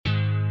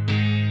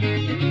Hey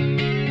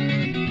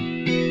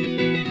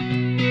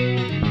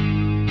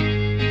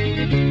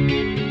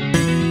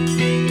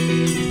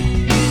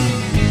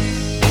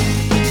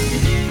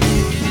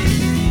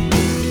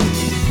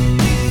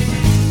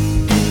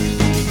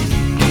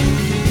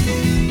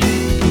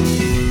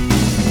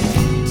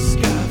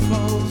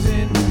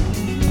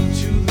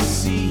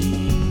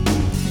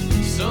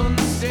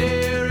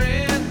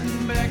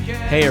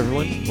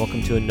everyone,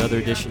 welcome to another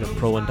edition of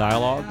Pro One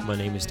Dialogue. My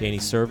name is Danny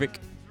Servik,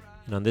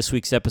 and on this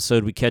week's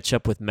episode we catch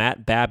up with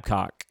Matt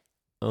Babcock,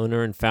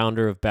 owner and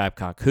founder of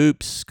Babcock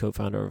Hoops,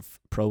 co-founder of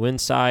Pro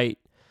Insight,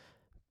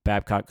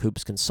 Babcock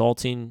Hoops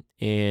Consulting,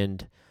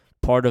 and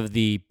part of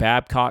the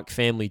Babcock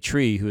family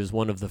tree, who is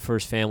one of the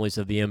first families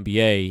of the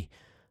NBA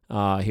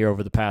here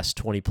over the past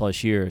 20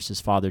 plus years.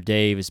 His father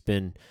Dave has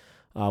been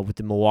with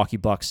the Milwaukee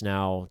Bucks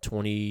now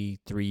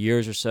 23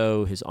 years or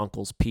so. His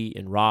uncles Pete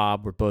and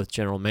Rob were both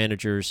general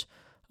managers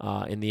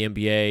in the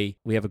NBA.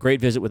 We have a great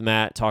visit with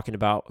Matt talking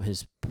about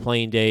his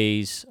playing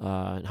days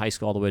in high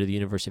school all the way to the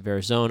University of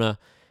Arizona.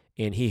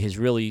 And he has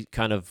really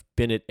kind of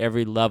been at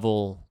every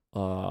level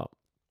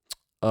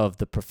of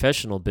the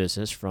professional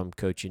business, from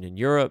coaching in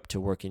Europe to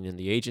working in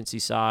the agency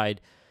side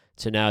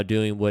to now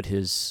doing what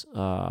his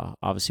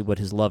obviously what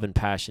his love and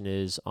passion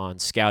is on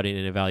scouting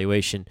and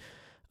evaluation.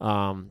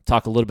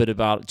 Talk a little bit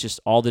about just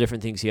all the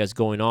different things he has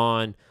going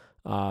on,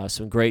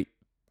 some great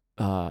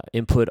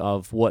input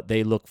of what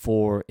they look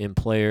for in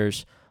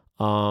players,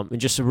 and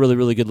just a really,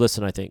 really good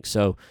listen, I think.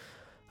 So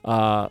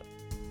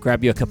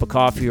grab you a cup of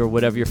coffee or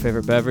whatever your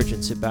favorite beverage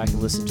and sit back and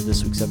listen to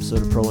this week's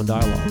episode of Pro One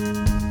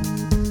Dialogue.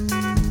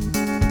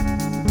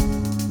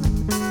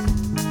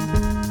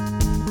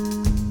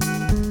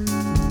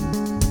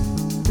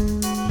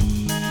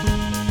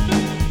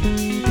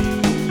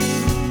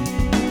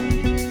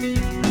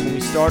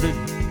 Started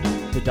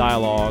the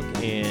dialogue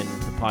and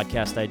the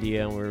podcast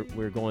idea, and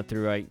we're going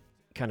through. I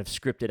kind of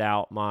scripted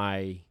out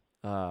my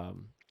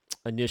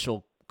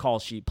initial call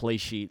sheet, play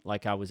sheet,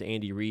 like I was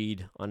Andy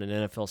Reid on an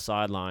NFL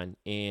sideline.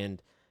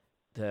 And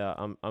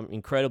I'm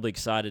incredibly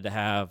excited to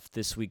have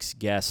this week's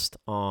guest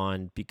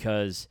on,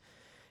 because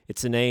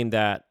it's a name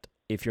that,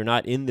 if you're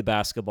not in the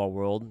basketball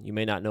world, you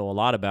may not know a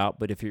lot about.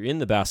 But if you're in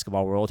the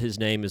basketball world, his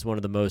name is one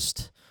of the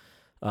most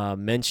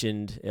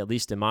mentioned, at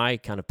least in my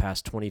kind of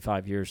past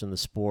 25 years in the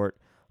sport,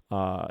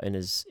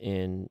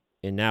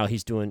 and now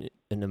he's doing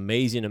an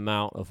amazing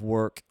amount of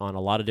work on a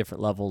lot of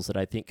different levels that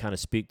I think kind of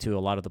speak to a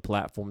lot of the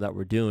platform that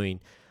we're doing.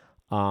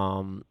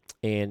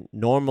 And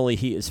normally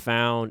he is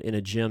found in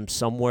a gym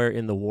somewhere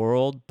in the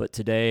world, but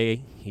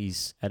today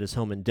he's at his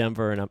home in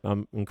Denver, and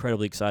I'm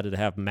incredibly excited to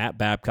have Matt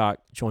Babcock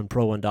join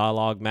Pro One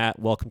Dialogue. Matt,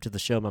 welcome to the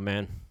show, my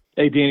man.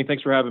 Hey, Danny,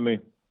 thanks for having me.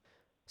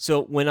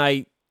 So when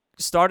I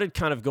started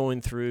kind of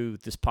going through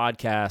this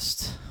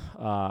podcast,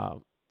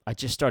 I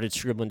just started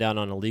scribbling down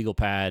on a legal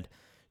pad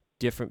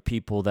different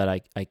people that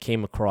I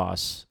came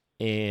across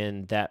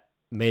and that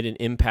made an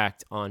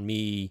impact on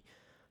me.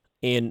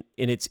 And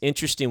it's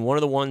interesting, one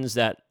of the ones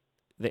that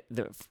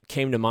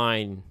came to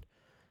mind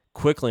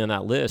quickly on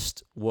that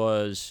list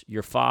was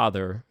your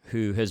father,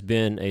 who has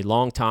been a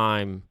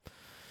long-time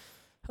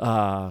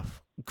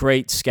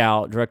great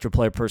scout, director of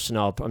player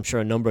personnel, I'm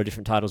sure a number of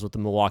different titles with the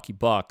Milwaukee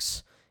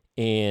Bucks,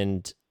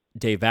 and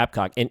Dave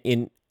Babcock.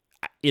 And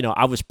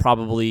I was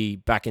probably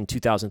back in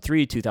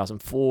 2003,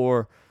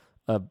 2004,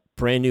 a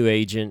brand new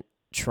agent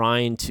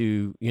trying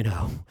to,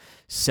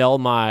 sell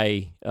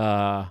my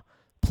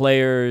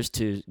players,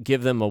 to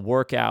give them a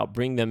workout,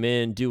 bring them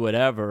in, do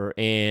whatever.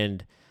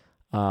 And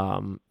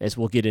as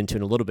we'll get into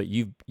in a little bit,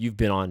 you've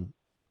been on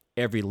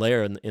every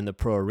layer in the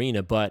pro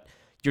arena, but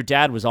your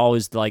dad was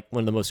always like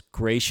one of the most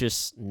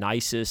gracious,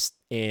 nicest,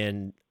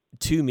 and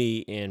to me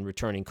in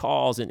returning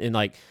calls and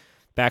like,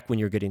 back when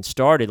you're getting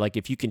started, like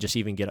if you can just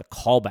even get a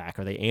call back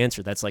or they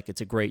answer, that's like,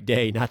 it's a great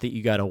day. Not that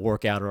you got a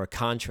workout or a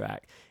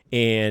contract.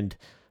 And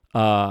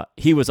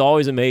he was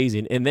always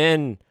amazing. And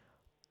then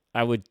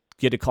I would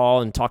get a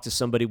call and talk to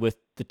somebody with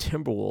the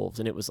Timberwolves,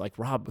 and it was like,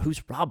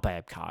 who's Rob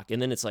Babcock?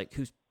 And then it's like,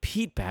 who's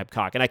Pete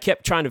Babcock? And I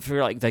kept trying to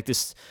figure out like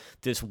this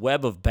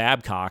web of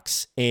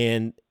Babcocks,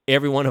 and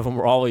every one of them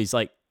were always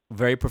like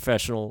very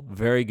professional,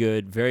 very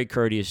good, very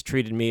courteous,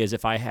 treated me as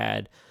if I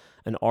had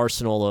an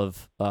arsenal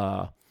of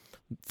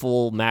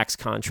full max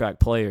contract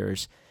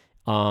players.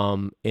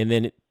 And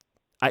then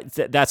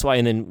that's why,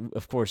 and then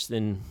of course,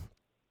 then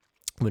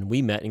when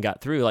we met and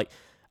got through, like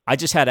I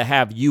just had to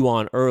have you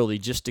on early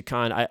just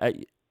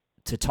to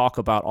to talk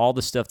about all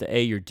the stuff that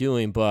you're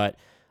doing, but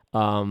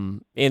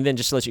and then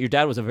just to let you, your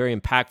dad was a very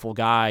impactful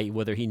guy,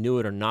 whether he knew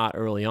it or not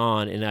early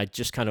on. And I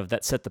just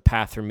that set the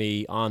path for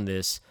me on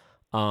this.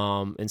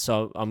 And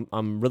so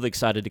I'm really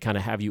excited to kind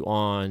of have you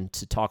on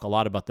to talk a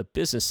lot about the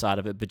business side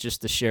of it, but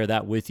just to share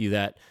that with you,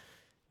 that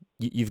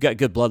you've got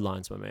good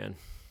bloodlines, my man.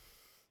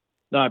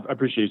 No, I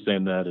appreciate you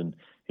saying that. And,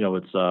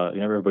 it's,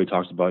 everybody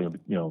talks about,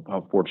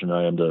 how fortunate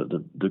I am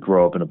to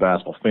grow up in a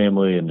basketball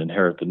family and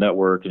inherit the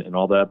network and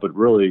all that. But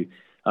really,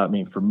 I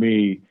mean, for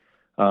me,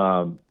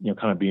 kind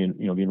of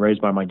being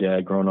raised by my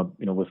dad, growing up,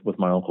 with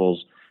my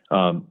uncles,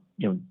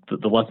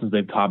 the lessons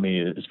they've taught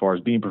me as far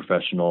as being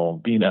professional,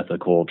 being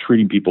ethical,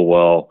 treating people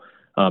well.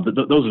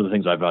 Those are the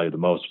things I value the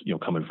most,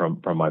 coming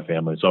from my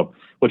family. So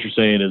what you're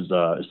saying is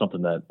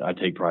something that I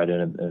take pride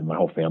in, and my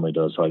whole family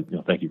does. So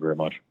thank you very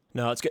much.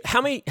 No, it's good.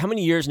 How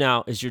many years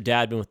now has your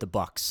dad been with the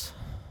Bucks?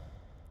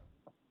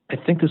 I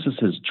think this is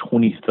his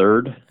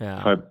 23rd.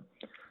 Yeah.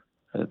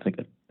 I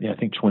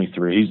think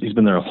 23. He's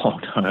been there a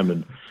long time,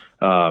 and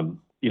I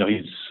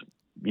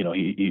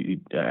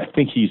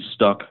think he's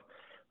stuck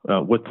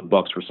with the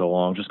Bucks for so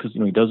long, just because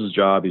he does his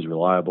job, he's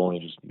reliable,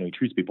 and he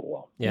treats people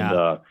well.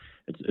 Yeah.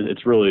 And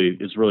it's really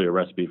a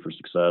recipe for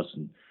success,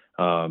 and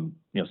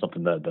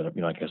something that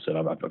like I said,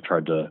 I've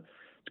tried to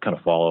kind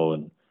of follow,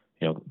 and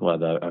glad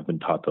that I've been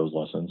taught those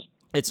lessons.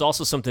 It's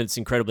also something that's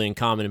incredibly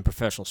uncommon in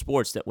professional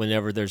sports, that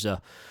whenever there's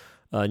a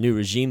new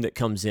regime that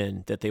comes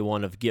in, that they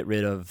want to get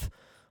rid of.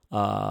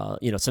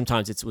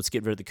 Sometimes it's let's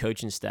get rid of the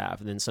coaching staff,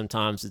 and then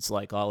sometimes it's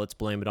like, oh, let's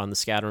blame it on the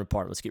scattering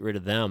part. Let's get rid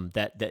of them.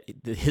 That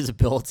his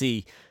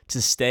ability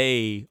to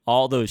stay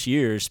all those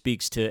years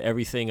speaks to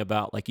everything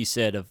about, like you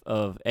said,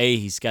 of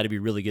he's got to be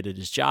really good at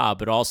his job,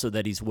 but also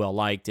that he's well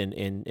liked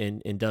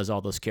and does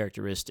all those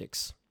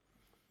characteristics.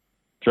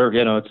 Sure,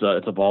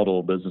 it's a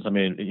volatile business. I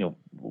mean,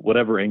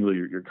 whatever angle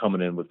you're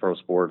coming in with pro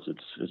sports,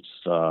 it's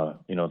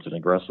an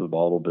aggressive,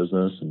 volatile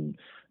business and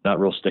not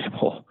real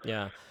stable.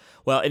 Yeah.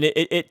 Well, and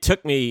it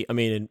took me, I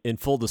mean, in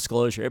full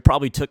disclosure, it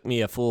probably took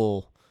me a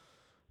full,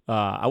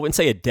 I wouldn't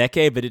say a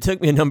decade, but it took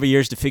me a number of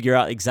years to figure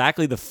out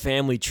exactly the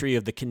family tree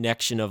of the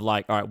connection of,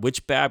 like, all right,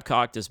 which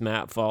Babcock does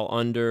Matt fall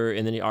under?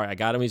 And then, all right, I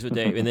got him, he's with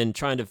Dave. And then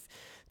trying to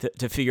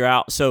figure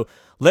out. So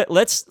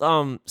let's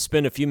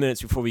spend a few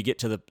minutes before we get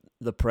to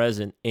the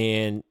present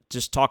and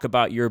just talk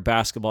about your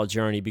basketball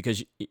journey,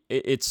 because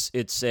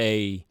it's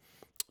a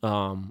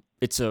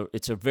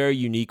very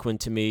unique one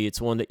to me.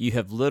 It's one that you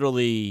have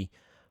literally,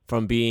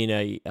 from being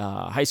a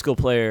high school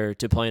player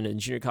to playing in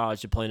junior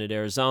college to playing at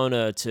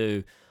Arizona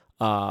to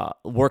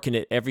working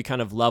at every kind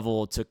of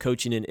level to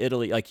coaching in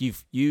Italy, like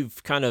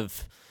you've kind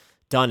of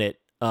done it.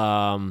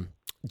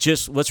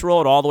 Just let's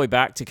roll it all the way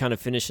back to kind of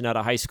finishing out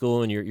of high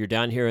school, and you're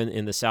down here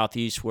in the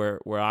Southeast where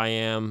I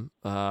am,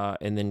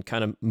 and then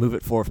kind of move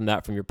it forward from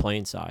that, from your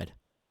playing side.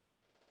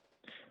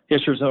 Yeah,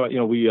 sure. So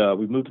we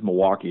moved to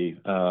Milwaukee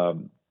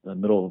in the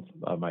middle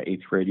of my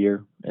 8th grade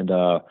year, and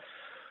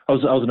I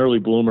was an early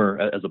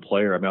bloomer as a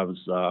player. I mean, I'm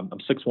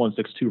 6'1",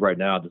 6'2" right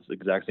now. That's the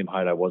exact same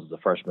height I was as a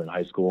freshman in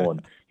high school.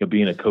 And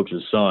being a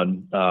coach's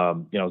son, I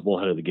was a little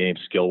ahead of the game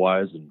skill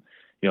wise, and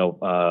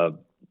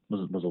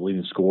was a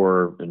leading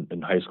scorer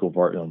in high school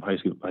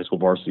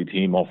varsity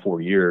team all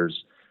 4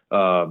 years.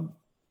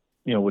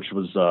 Which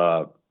was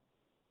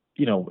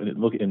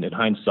in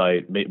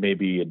hindsight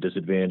maybe a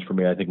disadvantage for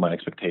me. I think my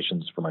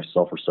expectations for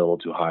myself were so a little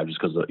too high,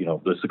 just because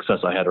the success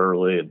I had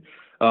early. And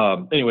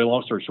anyway,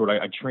 long story short,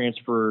 I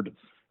transferred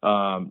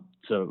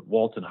to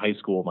Walton High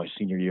School my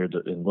senior year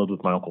and lived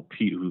with my uncle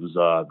Pete, who was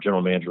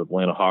general manager of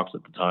Atlanta Hawks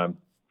at the time,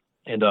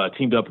 and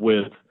teamed up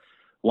with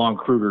Lon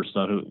Kruger's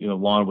son, who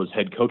Lon was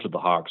head coach of the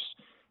Hawks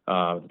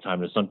at the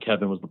time. His son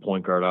Kevin was the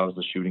point guard. I was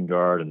the shooting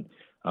guard, and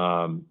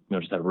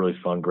just had a really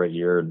fun, great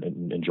year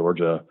in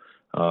Georgia.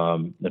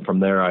 And from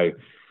there, I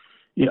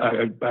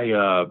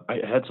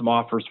had some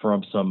offers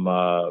from some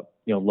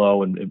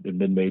low and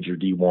mid-major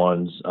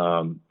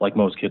D1s. Like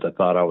most kids, I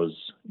thought I was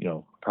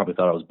probably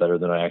thought I was better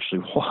than I actually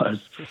was.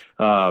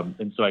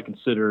 And so I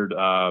considered,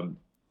 going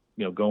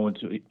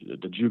to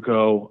the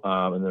JUCO,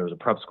 and there was a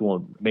prep school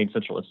in Maine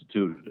Central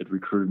Institute. It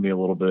recruited me a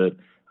little bit.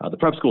 The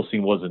prep school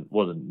scene wasn't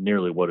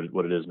nearly what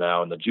it is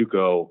now, and the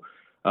JUCO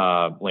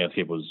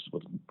landscape was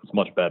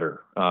much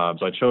better.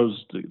 So I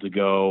chose to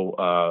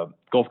go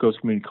Gulf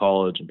Coast Community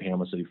College in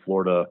Panama City,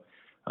 Florida.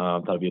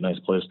 Thought it'd be a nice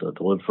place to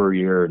live for a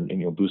year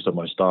and boost up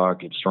my stock,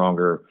 get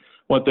stronger.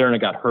 Went there and I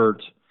got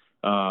hurt.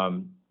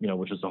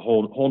 Which is a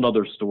whole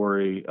nother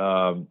story.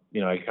 I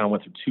kind of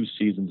went through 2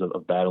 seasons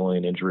of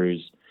battling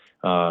injuries,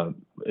 and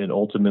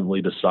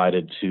ultimately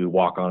decided to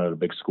walk on at a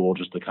big school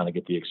just to kind of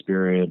get the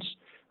experience,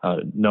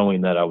 knowing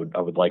that I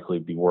would likely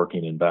be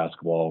working in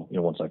basketball,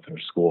 once I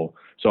finished school.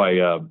 So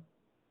I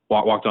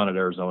walked on at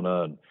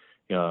Arizona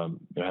and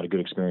had a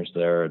good experience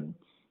there, and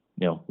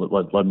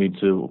led me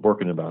to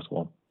working in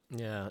basketball.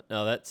 Yeah,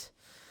 no, that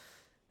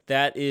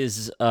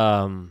is.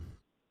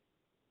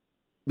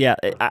 Yeah,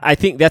 I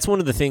think that's one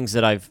of the things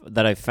that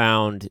I've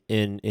found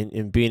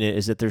in being it,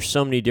 is that there's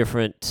so many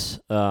different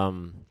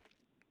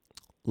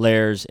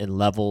layers and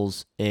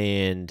levels,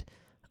 and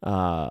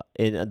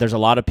there's a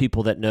lot of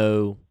people that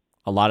know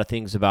a lot of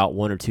things about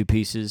one or two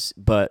pieces,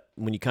 but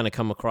when you kind of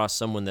come across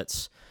someone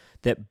it's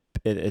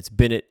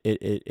been at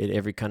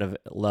every kind of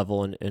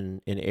level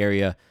and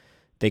area,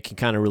 they can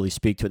kind of really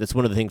speak to it. That's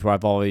one of the things where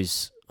I've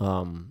always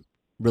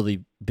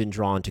really been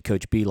drawn to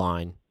Coach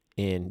Beilein,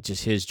 and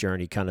just his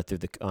journey kind of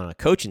on a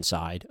coaching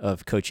side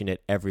of coaching at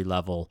every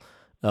level,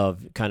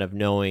 of kind of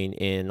knowing,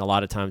 and a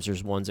lot of times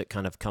there's ones that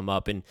kind of come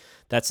up, and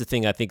that's the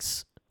thing I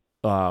think's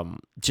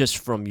just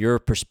from your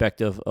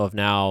perspective of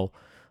now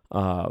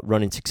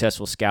running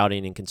successful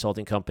scouting and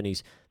consulting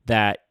companies,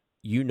 that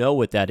you know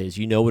what that is.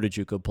 You know what a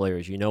JUCO player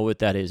is. You know what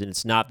that is. And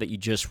it's not that you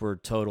just were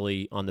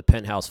totally on the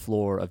penthouse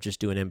floor of just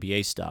doing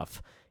NBA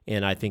stuff.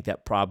 And I think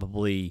that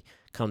probably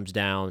comes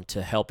down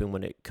to helping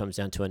when it comes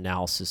down to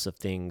analysis of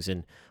things,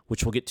 and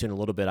which we'll get to in a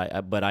little bit.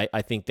 But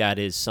I think that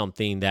is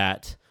something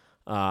that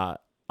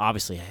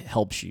obviously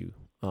helps you.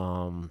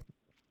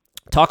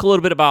 Talk a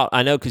little bit about,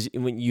 I know, because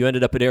when you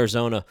ended up at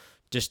Arizona,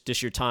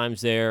 just your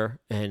times there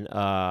and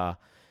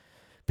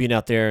being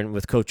out there and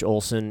with Coach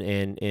Olson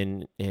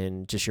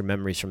and just your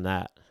memories from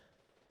that.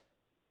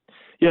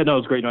 Yeah, no, it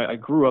was great. I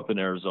grew up in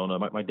Arizona.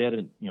 My dad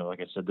didn't,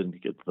 like I said,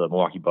 didn't get the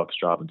Milwaukee Bucks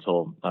job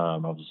until I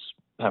was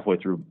halfway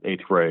through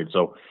 8th grade.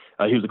 So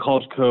he was a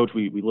college coach.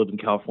 We lived in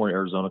California,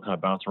 Arizona, kind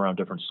of bounced around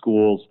different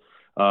schools.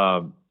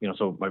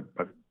 So my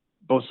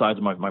both sides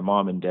of my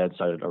mom and dad's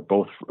side are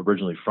both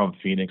originally from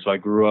Phoenix. So I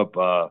grew up,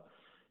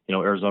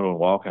 Arizona and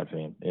Wildcat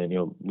fan.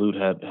 And, Lute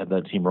had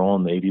that team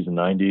rolling in the 80s and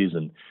 90s.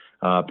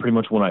 And pretty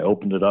much when I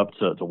opened it up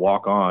to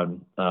walk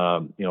on,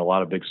 a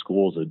lot of big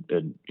schools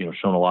had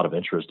shown a lot of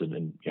interest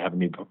in having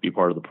me be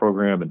part of the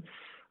program. And,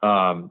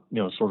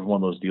 sort of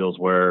one of those deals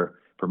where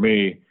for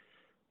me,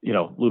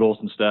 Lute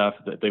Olson staff,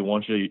 that they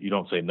want you, you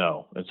don't say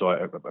no. And so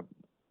I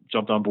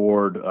jumped on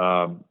board,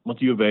 went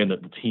to U of A, and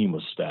the team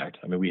was stacked.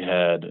 I mean, we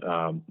had,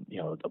 a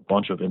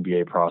bunch of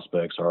NBA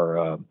prospects.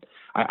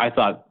 I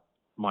thought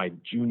my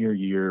junior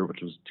year, which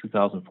was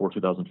 2004,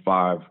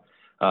 2005,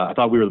 I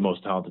thought we were the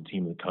most talented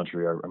team in the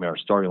country. Our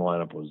starting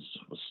lineup was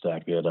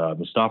stacked. We had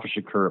Mustafa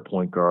Shakur at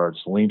point guard,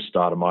 Salim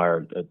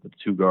Stoudemire at the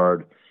two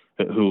guard,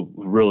 who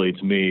really,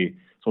 to me,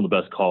 is one of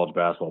the best college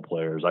basketball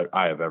players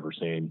I have ever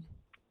seen.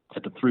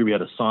 At the three, we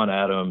had Hassan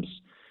Adams.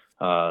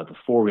 The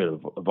four, we had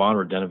Ivan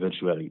Radenovich,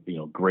 who had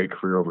a great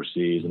career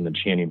overseas, and then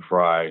Channing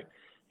Frye,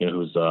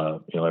 who's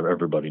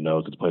everybody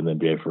knows, has played in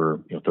the NBA for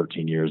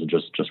 13 years and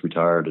just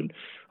retired. And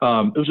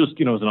it was just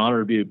it was an honor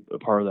to be a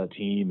part of that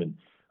team, and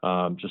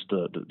just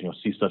to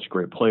see such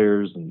great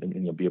players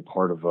and be a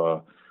part of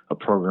a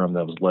program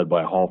that was led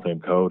by a Hall of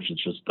Fame coach.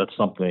 That's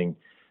something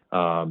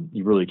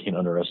you really can't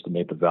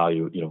underestimate the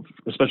value,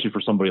 especially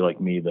for somebody like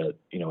me that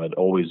had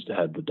always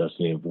had the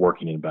destiny of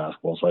working in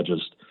basketball. So I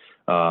just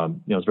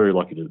was very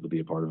lucky to be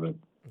a part of it.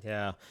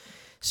 Yeah.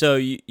 So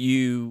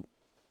you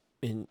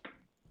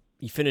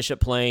finish up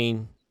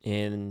playing,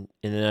 and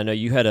then I know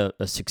you had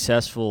a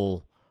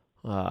successful,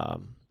 I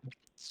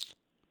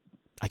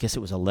guess it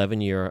was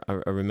 11-year.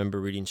 I remember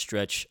reading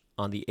stretch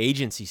on the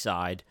agency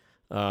side,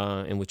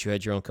 in which you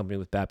had your own company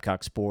with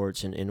Babcock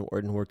Sports and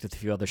worked with a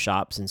few other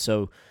shops, and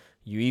so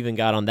you even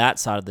got on that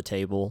side of the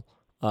table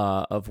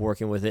of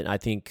working with it. And I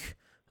think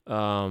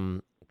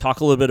talk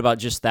a little bit about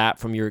just that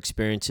from your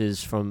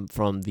experiences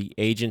from the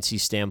agency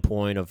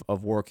standpoint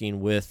of working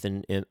with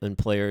and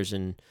players,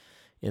 and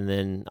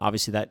then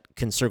obviously that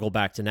can circle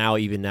back to now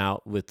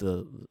with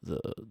the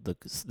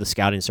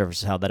scouting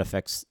services, how that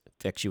affects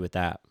you with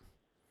that.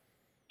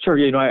 Sure.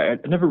 Yeah, I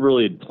never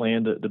really had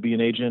planned to be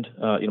an agent.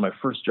 My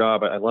first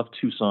job, I left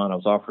Tucson. I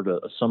was offered a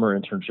summer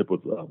internship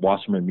with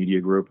Wasserman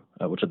Media Group,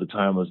 which at the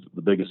time was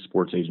the biggest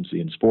sports agency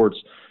in sports.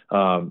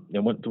 And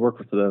went to work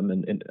with them,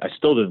 and I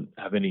still didn't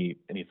have any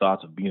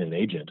thoughts of being an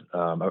agent.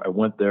 I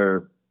went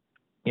there,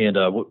 and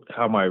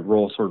how my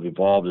role sort of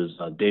evolved is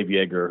Dave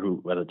Yeager,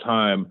 who at the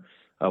time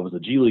was a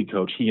G League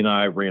coach. He and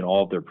I ran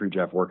all of their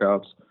pre-draft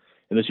workouts.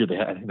 And this year,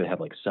 I think they had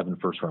like 7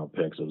 first-round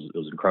picks. It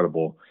was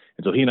incredible.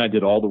 And so he and I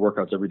did all the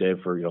workouts every day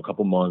for a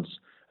couple months.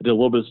 I did a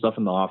little bit of stuff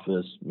in the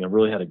office.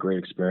 Really had a great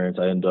experience.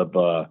 I ended up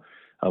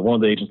one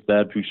of the agents,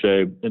 Thad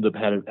Pouchet, ended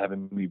up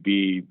having me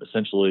be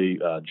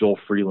essentially Joel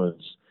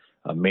Freeland's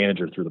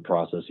manager through the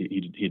process.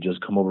 He had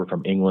just come over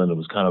from England and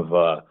was kind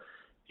of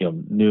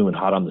new and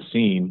hot on the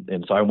scene.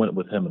 And so I went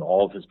with him in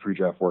all of his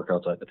pre-draft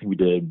workouts. I think we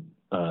did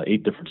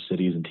 8 different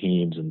cities and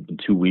teams in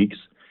 2 weeks.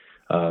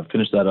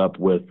 Finished that up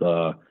with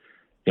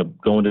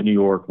going to New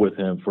York with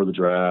him for the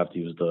draft.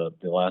 He was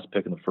the last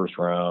pick in the first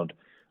round.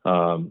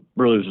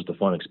 Really was just a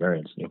fun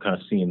experience, kind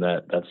of seeing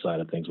that side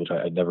of things, which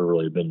I'd never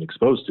really been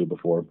exposed to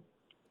before.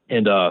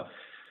 And,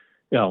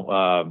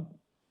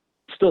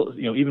 still,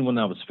 even when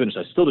that was finished,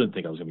 I still didn't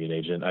think I was going to be an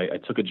agent. I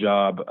took a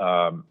job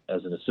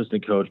as an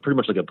assistant coach, pretty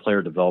much like a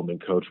player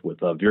development coach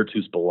with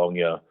Virtus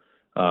Bologna,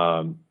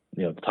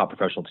 the top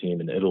professional team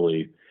in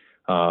Italy.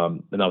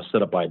 And I was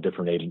set up by a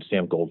different agent,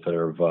 Sam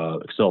Goldfeder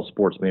of Excel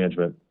Sports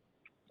Management.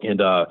 And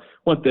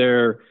went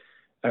there.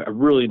 I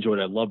really enjoyed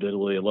it. I loved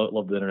Italy. I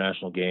loved the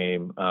international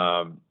game.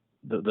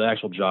 The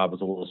actual job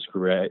was a little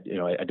screwy.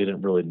 I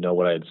didn't really know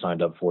what I had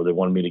signed up for. They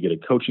wanted me to get a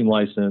coaching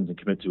license and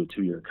commit to a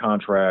 2-year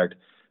contract.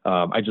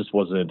 I just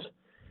wasn't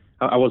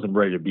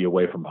ready to be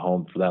away from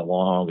home for that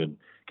long, and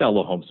got a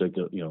little homesick,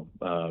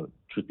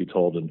 truth be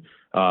told. And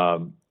I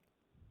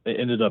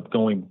ended up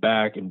going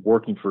back and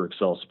working for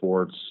Excel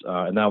Sports,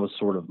 and that was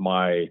sort of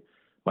my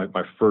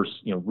first,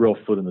 real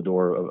foot in the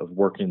door of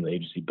working in the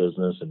agency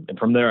business. And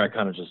from there, I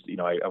kind of just,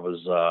 I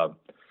was,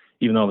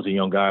 even though I was a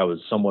young guy, I was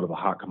somewhat of a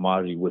hot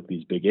commodity with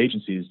these big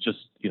agencies, just,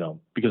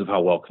 because of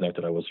how well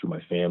connected I was through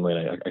my family.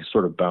 And I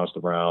sort of bounced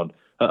around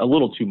a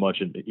little too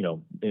much,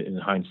 in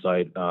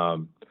hindsight.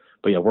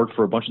 but yeah, worked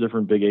for a bunch of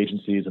different big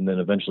agencies, and then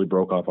eventually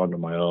broke off onto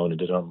my own and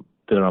did it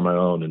on my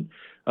own. And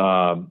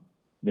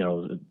you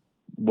know,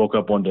 woke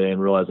up one day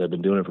and realized I'd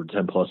been doing it for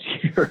 10 plus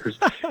years,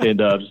 and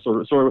just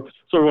sort of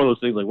one of those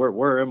things like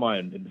where am I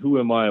and who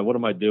am I and what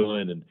am I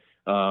doing? And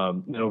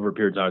over a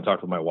period of time, I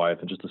talked with my wife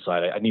and just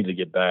decided I needed to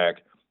get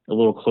back a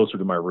little closer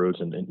to my roots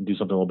and do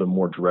something a little bit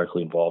more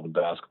directly involved in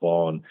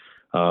basketball. And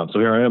so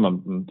here I am.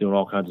 I'm doing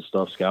all kinds of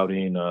stuff,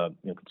 scouting,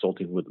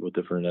 consulting with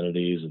different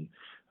entities,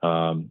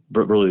 and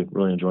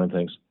really enjoying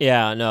things.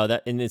 Yeah, no,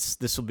 and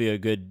this will be a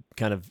good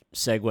kind of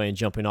segue and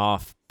jumping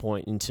off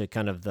point into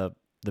kind of the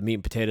meat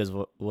and potatoes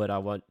of what I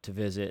want to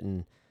visit,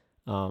 and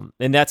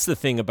that's the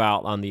thing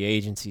about on the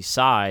agency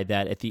side,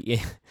 that at the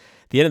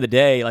end of the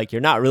day, like,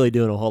 you're not really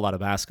doing a whole lot of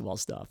basketball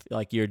stuff.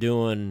 Like, you're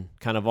doing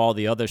kind of all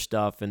the other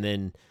stuff, and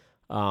then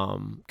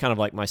kind of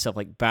like myself,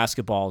 like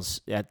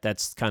basketball's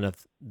that's kind of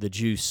the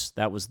juice.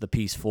 That was the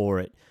piece for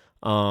it.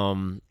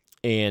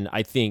 And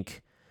I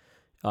think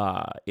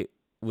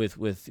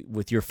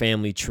with your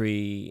family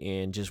tree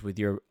and just with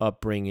your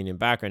upbringing and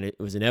background, it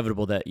was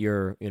inevitable that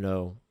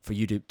for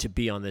you to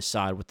be on this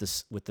side with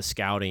the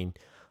scouting.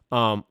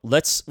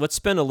 Let's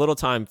spend a little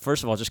time,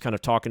 first of all, just kind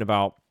of talking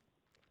about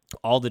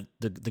all the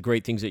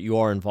great things that you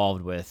are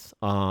involved with.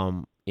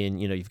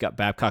 You've got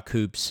Babcock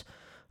Hoops,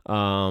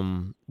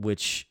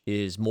 which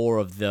is more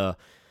of the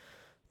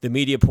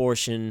media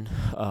portion.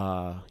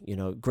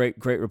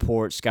 Great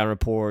reports, scouting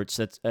reports.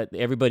 That's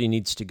everybody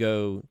needs to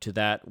go to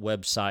that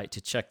website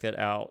to check that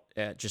out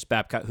at just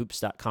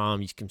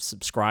babcockhoops.com. You can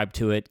subscribe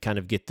to it, kind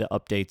of get the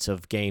updates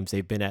of games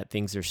they've been at,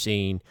 things they're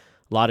seeing.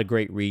 A lot of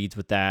great reads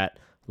with that.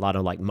 A lot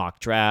of like mock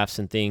drafts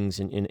and things,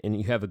 and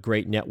you have a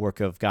great network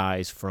of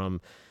guys from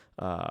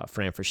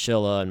Fran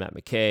Fraschilla and Matt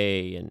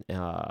McKay and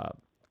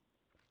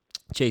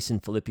Jason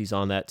Filippi's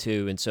on that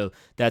too, and so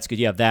that's good.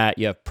 You have that.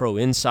 You have Pro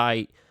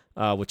Insight,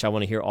 which I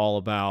want to hear all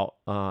about,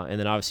 and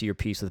then obviously your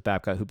piece with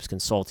Babcock Hoops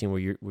Consulting, where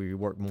you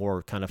work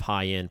more kind of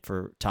high end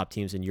for top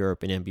teams in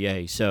Europe and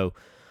NBA. So,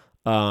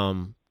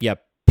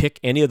 pick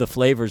any of the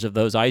flavors of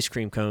those ice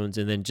cream cones,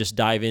 and then just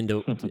dive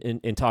into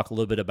and talk a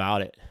little bit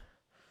about it.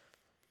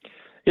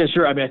 Yeah,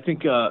 sure. I mean, I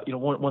think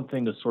one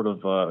thing to sort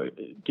of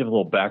give a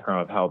little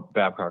background of how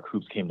Babcock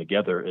Hoops came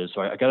together is,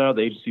 so I got out of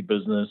the agency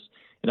business,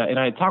 and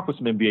I had talked with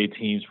some NBA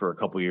teams for a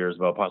couple of years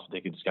about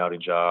possibly taking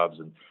scouting jobs,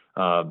 and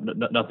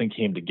nothing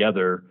came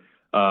together.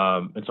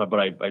 And so, but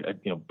I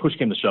push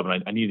came to shove,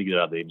 and I needed to get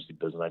out of the agency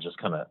business. I just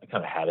kind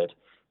of had it,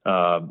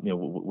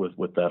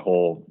 with that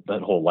whole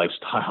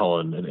lifestyle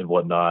and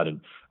whatnot. And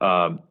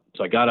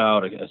so I got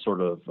out. I sort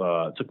of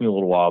it took me a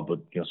little while, but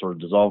sort of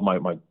dissolved my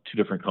two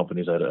different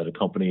companies. I had a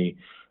company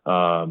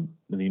in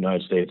the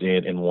United States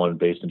and one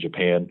based in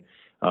Japan.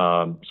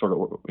 Sort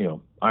of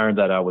ironed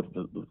that out with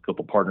a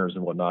couple partners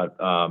and whatnot.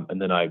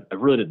 And then I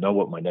really didn't know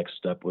what my next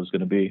step was going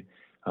to be.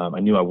 I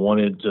knew I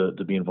wanted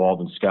to be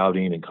involved in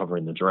scouting and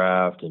covering the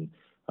draft, and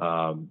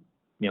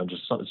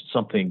just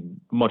something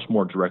much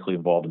more directly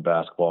involved in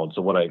basketball. And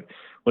so what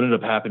ended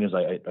up happening is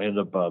I ended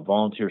up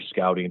volunteer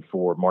scouting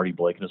for Marty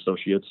Blake and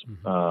Associates.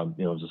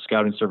 Mm-hmm. It was a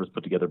scouting service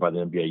put together by the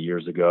NBA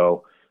years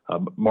ago.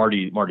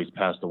 Marty's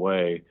passed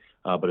away,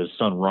 but his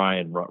son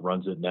Ryan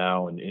runs it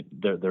now, and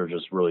they're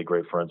just really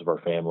great friends of our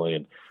family.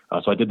 And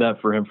so I did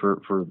that for him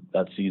for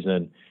that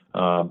season.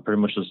 Pretty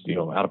much just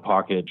out of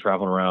pocket,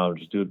 traveling around,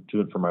 just do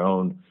it for my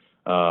own,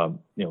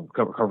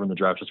 covering the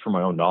draft just for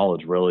my own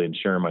knowledge, really, and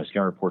sharing my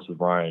scouting reports with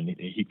Ryan.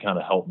 He kind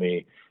of helped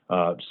me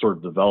sort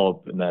of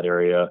develop in that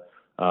area.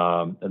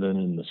 And then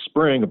in the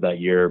spring of that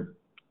year,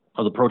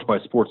 I was approached by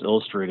Sports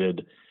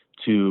Illustrated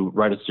to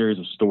write a series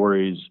of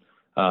stories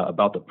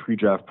about the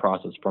pre-draft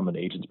process from an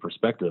agent's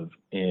perspective.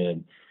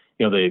 And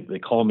they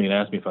called me and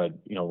asked me if I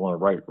want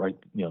to write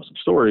some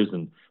stories.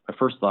 And my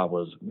first thought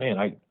was, man,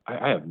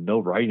 I have no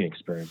writing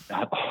experience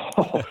at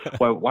all.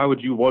 Why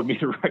would you want me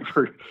to write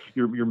for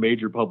your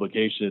major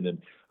publication?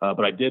 And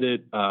but I did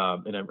it,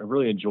 and I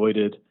really enjoyed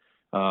it.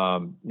 I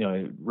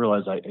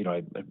realized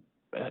I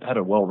had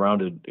a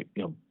well-rounded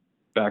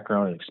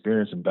background and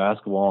experience in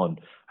basketball,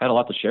 and I had a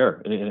lot to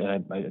share,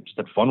 and I just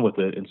had fun with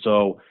it. And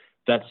so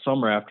that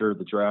summer after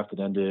the draft had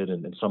ended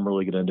and summer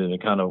league had ended, and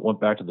it kind of went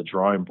back to the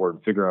drawing board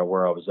and figure out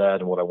where I was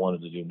at and what I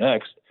wanted to do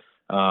next.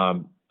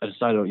 I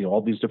decided,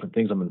 all these different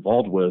things I'm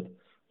involved with,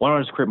 why don't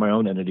I just create my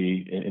own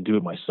entity and do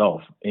it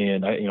myself?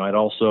 And I'd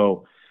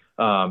also,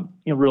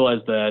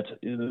 realized that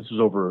this was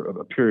over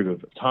a period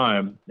of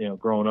time,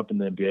 growing up in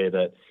the NBA,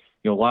 that,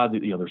 a lot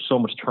of there's so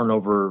much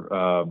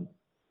turnover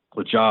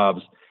with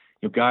jobs.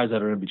 Guys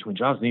that are in between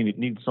jobs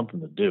need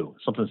something to do,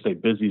 something to stay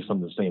busy,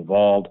 something to stay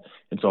involved.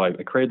 And so I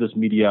created this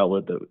media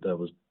outlet that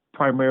was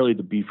primarily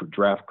to be for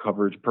draft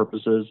coverage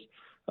purposes.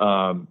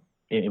 And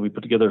we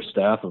put together a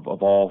staff of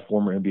all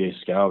former NBA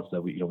scouts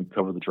that we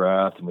cover the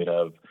draft, and we'd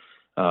have,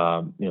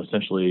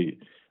 essentially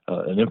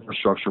an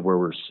infrastructure where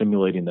we're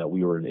simulating that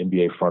we were an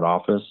NBA front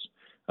office,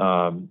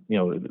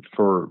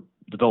 for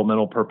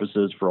developmental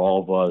purposes for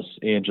all of us,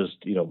 and just,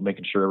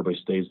 making sure everybody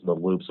stays in the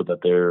loop so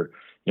that they're,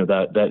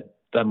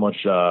 that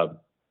much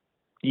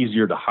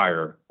easier to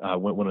hire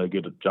when a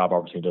good job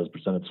opportunity does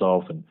present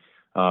itself. And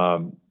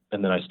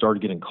and then I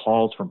started getting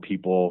calls from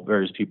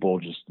various people,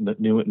 just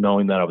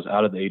knowing that I was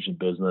out of the agent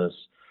business.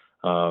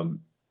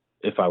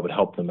 If I would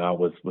help them out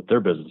with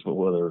their business,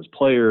 whether it was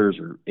players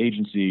or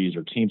agencies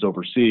or teams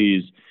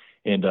overseas.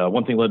 And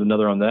one thing led to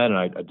another on that, and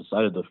I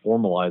decided to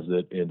formalize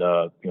it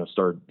and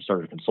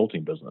started a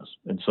consulting business.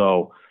 And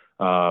so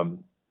I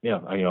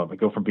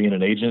go from being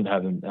an agent,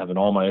 having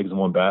all my eggs in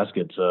one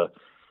basket, to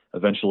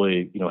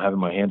eventually having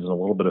my hands in a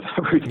little bit of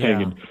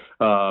everything.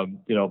 Yeah.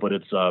 And but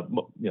it's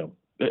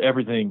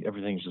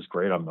everything's just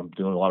great. I'm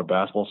doing a lot of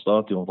basketball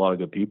stuff, dealing with a lot of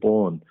good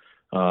people, and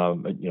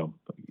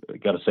I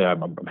got to say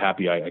I'm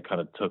happy I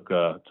kind of took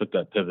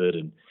that pivot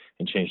and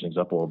changed things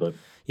up a little bit.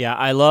 Yeah,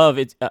 I love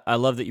it. I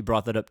love that you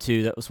brought that up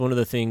too. That was one of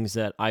the things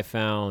that I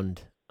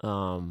found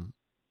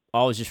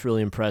always just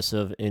really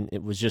impressive, and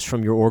it was just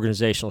from your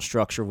organizational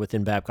structure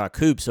within Babcock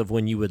Hoops of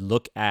when you would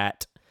look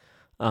at,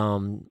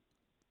 when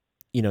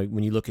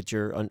you look at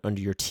your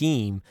under your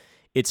team,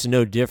 it's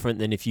no different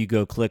than if you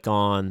go click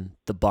on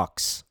the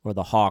Bucks or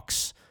the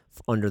Hawks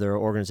under their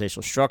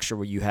organizational structure,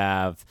 where you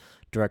have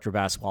director of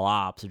basketball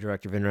ops, a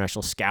director of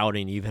international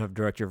scouting, you even have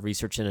director of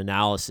research and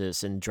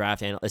analysis and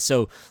draft analyst.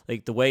 So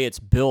like the way it's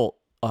built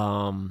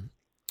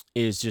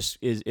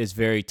is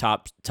very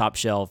top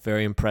shelf,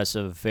 very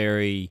impressive,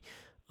 very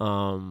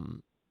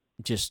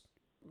just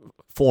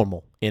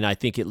formal, and I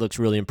think it looks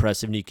really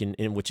impressive.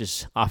 And which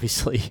is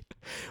obviously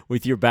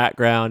with your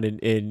background and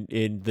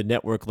in the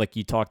network like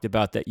you talked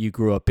about that you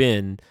grew up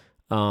in,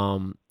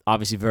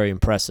 obviously very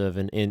impressive.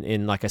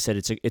 And like I said,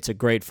 it's a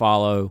great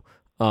follow.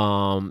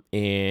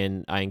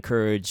 And I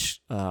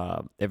encourage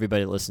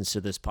everybody that listens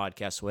to this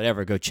podcast,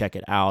 whatever, go check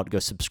it out, go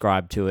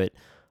subscribe to it,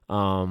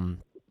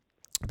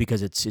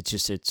 because it's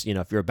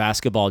if you're a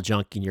basketball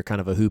junkie and you're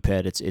kind of a hoop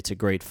head, it's a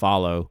great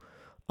follow.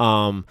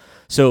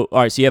 So all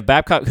right, so you have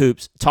Babcock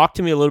Hoops. Talk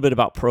to me a little bit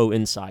about Pro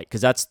Insight,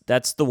 because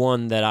that's the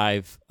one that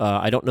I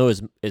don't know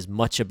as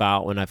much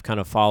about, when I've kind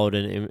of followed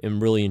and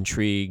am really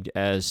intrigued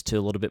as to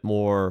a little bit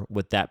more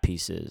what that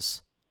piece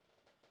is.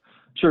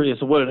 Sure. Yeah.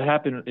 So what had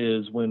happened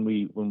is when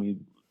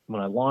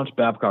I launched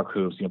Babcock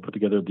Hoops, put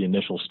together the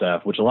initial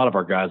staff, which a lot of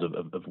our guys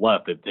have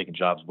left. They've taken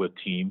jobs with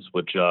teams,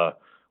 which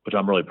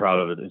I'm really proud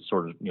of. It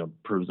sort of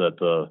proves that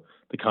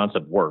the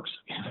concept works.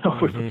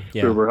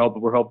 We're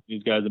helping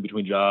these guys in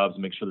between jobs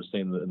and make sure they're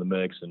staying in the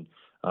mix. And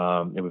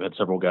we've had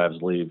several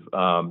guys leave.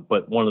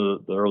 But one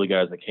of the early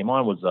guys that came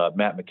on was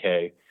Matt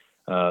McKay,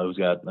 who's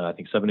got I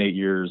think 7-8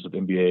 years of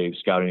NBA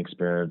scouting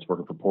experience,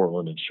 working for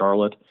Portland and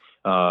Charlotte.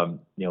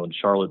 In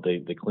Charlotte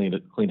they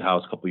cleaned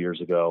house a couple of years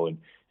ago, and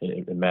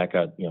Matt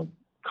got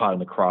caught in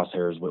the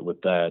crosshairs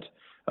with that.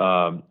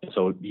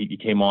 So he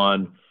came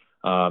on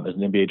as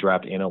an NBA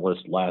draft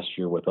analyst last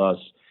year with us.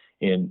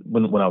 And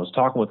when I was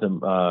talking with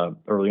him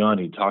early on,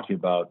 he talked to me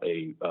about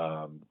a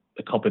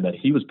company that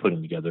he was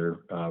putting together,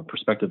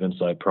 Perspective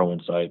Insight, Pro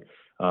Insight,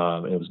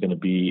 and it was going to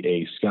be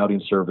a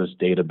scouting service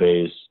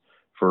database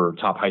for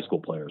top high school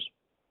players.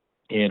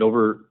 And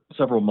over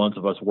several months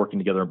of us working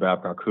together in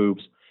Babcock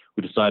Hoops,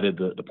 we decided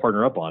to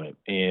partner up on it.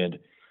 And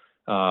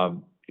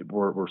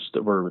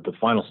we're at the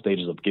final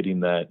stages of getting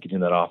that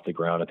off the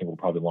ground. I think we'll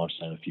probably launch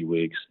that in a few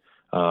weeks.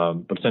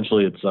 But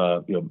essentially, it's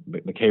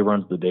McKay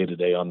runs the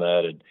day-to-day on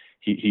that, and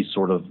he's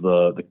sort of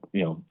the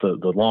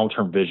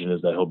long-term vision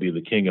is that he'll be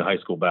the king of high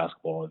school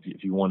basketball.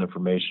 If you want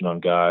information on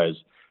guys,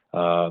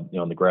 on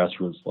the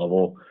grassroots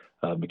level,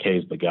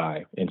 McKay's the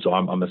guy. And so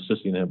I'm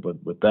assisting him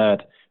with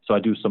that. So I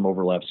do some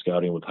overlap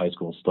scouting with high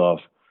school stuff,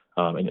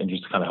 and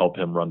just to kind of help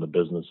him run the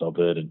business of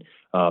it. And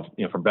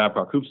from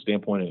Babcock Hoops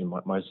standpoint, and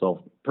myself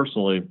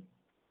personally,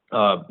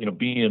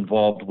 being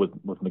involved with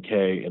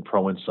McKay and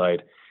Pro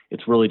Insight,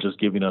 it's really just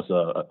giving us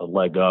a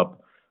leg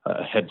up,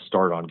 a head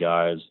start on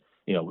guys.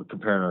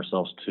 Comparing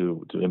ourselves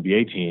to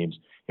NBA teams,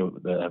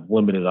 that have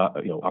limited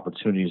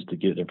opportunities to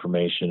get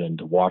information and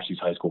to watch these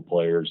high school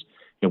players.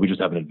 We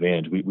just have an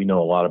advantage. We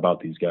know a lot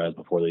about these guys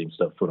before they even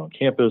step foot on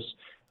campus,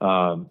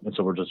 and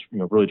so we're just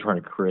really trying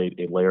to create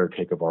a layer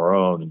cake of our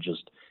own and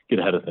just get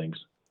ahead of things.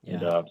 Yeah.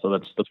 And so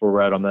that's where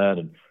we're at on that,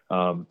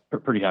 and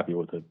pretty happy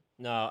with it.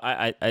 No,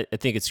 I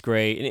think it's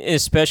great, and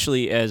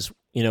especially as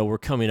we're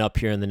coming up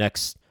here in the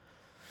next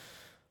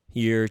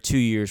year, 2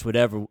 years,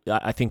 whatever.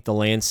 I think the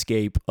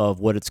landscape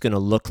of what it's going to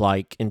look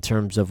like in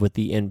terms of with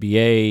the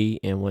NBA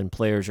and when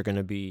players are going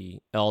to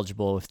be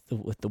eligible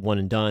with the one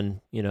and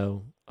done,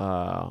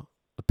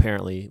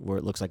 apparently where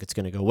it looks like it's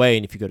going to go away.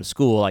 And if you go to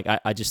school, like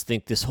I just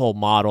think this whole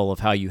model of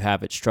how you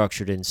have it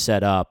structured and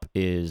set up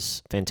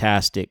is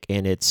fantastic.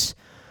 And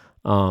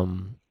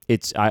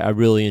I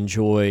really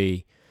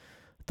enjoy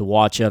the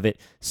watch of it.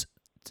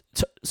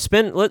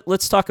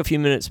 Let's talk a few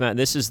minutes, Matt.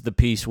 This is the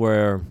piece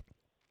where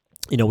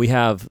we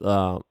have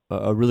a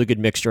really good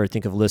mixture, I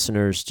think, of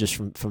listeners just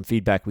from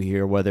feedback we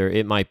hear, whether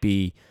it might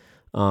be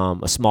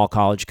a small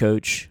college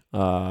coach,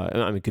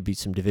 it could be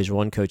some Division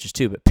I coaches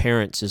too, but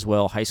parents as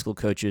well, high school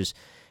coaches.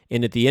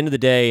 And at the end of the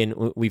day,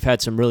 and we've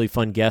had some really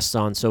fun guests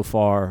on so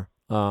far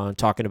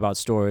talking about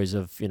stories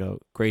of,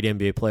 great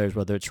NBA players,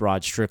 whether it's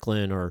Rod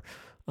Strickland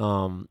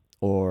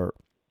or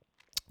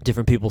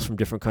different people from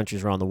different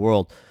countries around the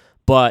world.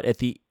 But at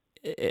the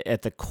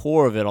at the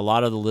core of it, a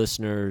lot of the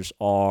listeners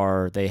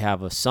they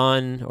have a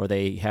son or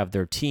they have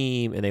their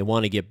team and they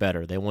want to get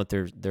better. They want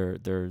their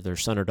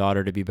son or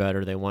daughter to be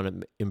better. They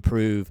want to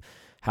improve.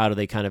 How do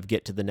they kind of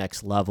get to the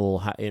next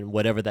level, and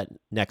whatever that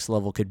next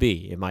level could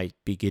be? It might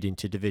be getting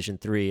to Division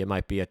III. It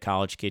might be a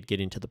college kid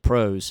getting to the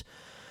pros.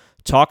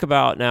 Talk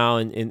about now,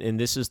 and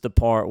this is the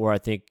part where I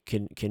think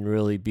can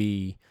really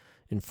be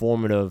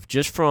informative,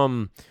 just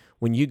from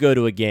when you go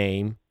to a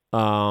game,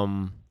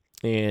 and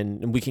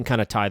we can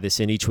kind of tie this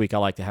in. Each week I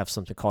like to have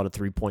something called a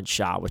 3-point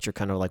shot, which are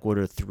kind of like, what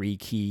are 3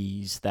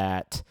 keys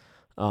that,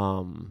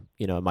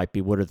 it might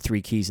be what are the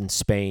 3 keys in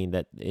Spain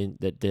that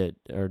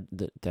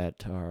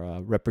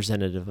are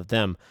representative of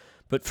them.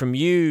 But from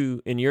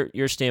you, in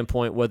your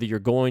standpoint, whether you're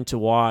going to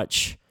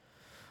watch,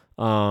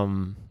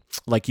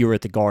 like you were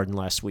at the Garden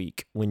last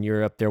week, when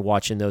you're up there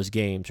watching those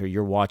games, or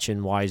you're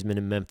watching Wiseman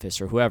in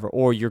Memphis or whoever,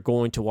 or you're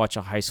going to watch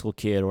a high school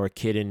kid or a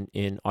kid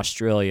in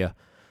Australia,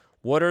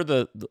 what are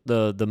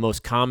the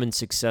most common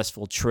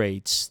successful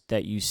traits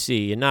that you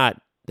see? And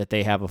not that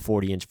they have a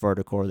 40-inch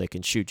vertical or they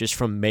can shoot, just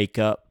from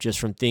makeup, just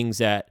from things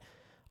that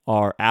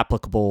are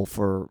applicable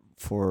for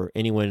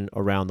anyone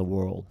around the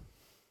world.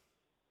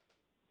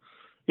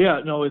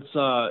 Yeah, no, it's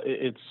a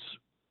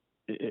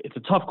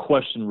tough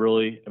question,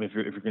 really. I mean, if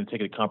you're going to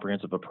take a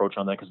comprehensive approach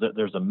on that, because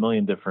there's a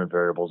million different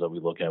variables that we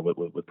look at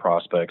with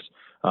prospects.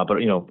 But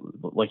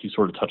like you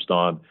sort of touched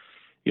on,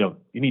 you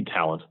need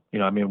talent.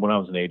 I mean, when I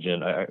was an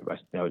agent, I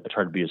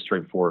tried to be as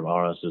straightforward and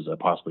honest as I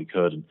possibly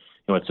could. And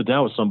I'd sit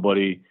down with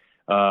somebody,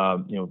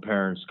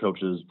 parents,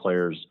 coaches,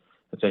 players,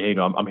 and say, hey,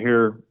 I'm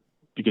here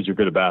because you're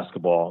good at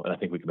basketball, and I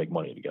think we can make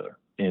money together.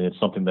 And it's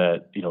something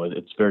that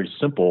it's very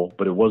simple,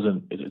 but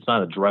it's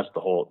not addressed the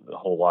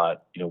whole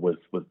lot. With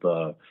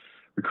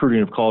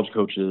recruiting of college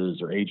coaches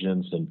or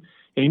agents, and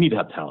you need to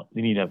have talent.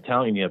 You need to have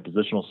talent. You need to have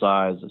positional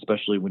size,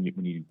 especially when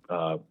you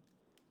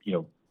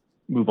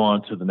move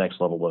on to the next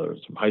level, whether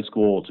it's from high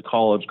school to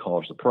college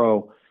to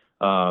pro.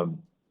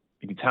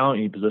 You need talent,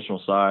 you need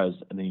positional size,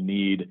 and then you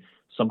need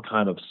some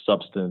kind of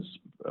substance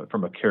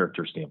from a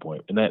character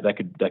standpoint, and that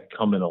could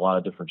come in a lot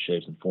of different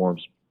shapes and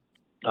forms.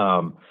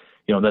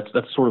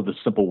 That's sort of the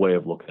simple way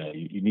of looking at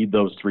it. You need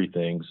those 3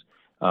 things,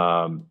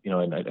 and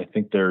I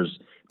think there's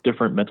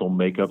different mental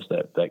makeups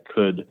that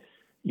could,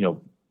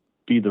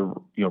 be the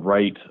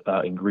right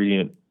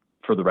ingredient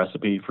for the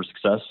recipe for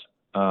success.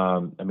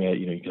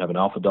 You can have an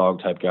alpha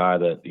dog type guy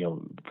that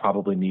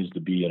probably needs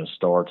to be in a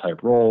star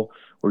type role,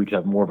 or you could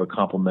have more of a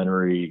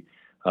complementary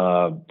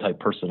type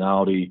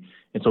personality.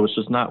 And so it's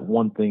just not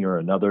one thing or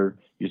another.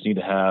 You just need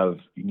to have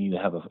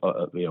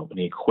an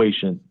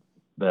equation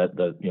that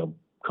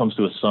comes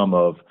to a sum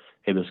of,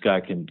 hey, this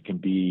guy can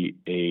be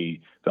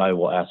a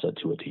valuable asset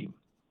to a team.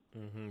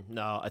 Mm-hmm.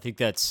 No, I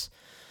think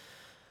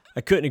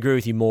I couldn't agree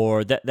with you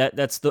more.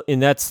 That's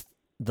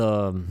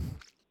the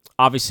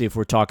obviously, if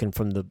we're talking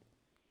from the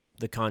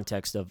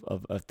context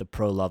of the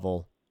pro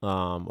level,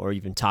 or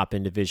even top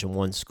in Division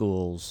I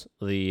schools,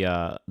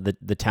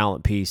 the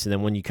talent piece, and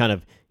then when you kind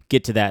of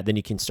get to that, then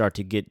you can start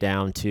to get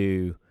down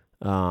to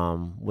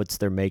what's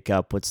their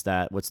makeup, what's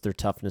their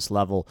toughness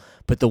level.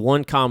 But the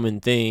one common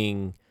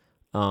thing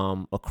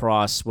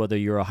across, whether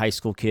you're a high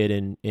school kid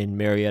in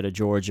Marietta,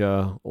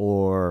 Georgia,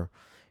 or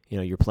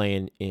you're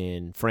playing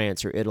in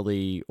France or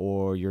Italy,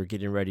 or you're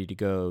getting ready to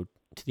go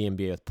to the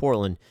NBA with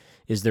Portland,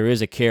 is there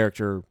is a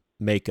character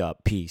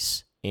makeup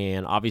piece.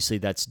 And obviously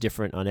that's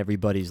different on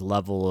everybody's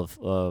level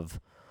of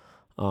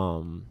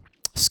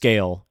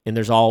scale. And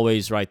there's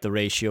always, the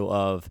ratio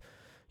of,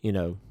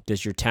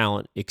 does your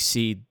talent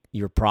exceed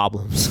your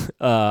problems?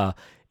 Sure.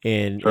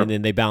 And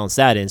then they balance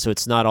that in. So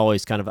it's not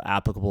always kind of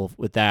applicable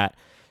with that.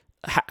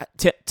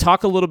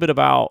 Talk a little bit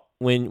about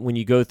when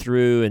you go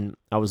through, and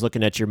I was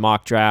looking at your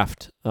mock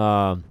draft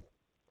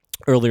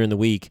earlier in the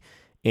week,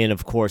 and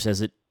of course,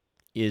 as it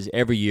is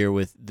every year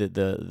with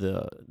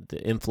the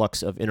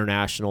influx of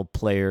international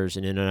players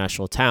and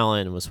international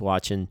talent, and was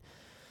watching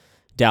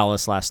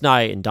Dallas last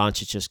night, and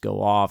Doncic just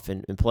go off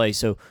and play.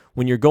 So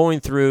when you're going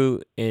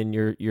through and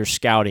you're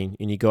scouting,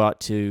 and you go out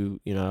to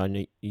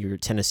you're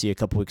Tennessee a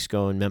couple weeks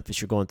ago, and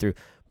Memphis you're going through,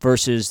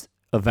 versus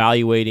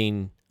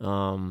evaluating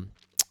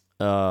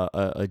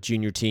a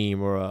junior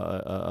team or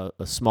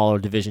a smaller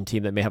division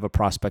team that may have a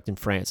prospect in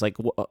France. Like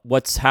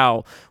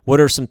what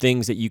are some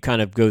things that you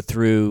kind of go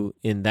through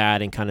in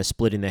that, and kind of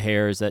splitting the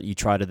hairs that you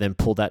try to then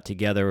pull that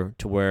together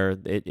to where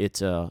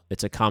it's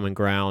a common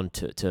ground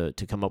to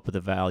come up with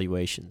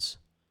evaluations?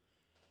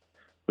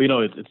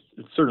 Well, it's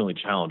certainly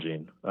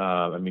challenging.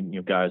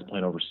 Guys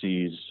playing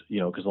overseas,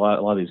 because a lot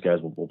of these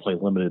guys will play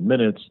limited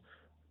minutes,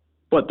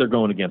 but they're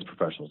going against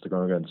professionals. They're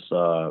going against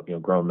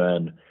grown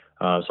men.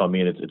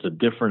 It's a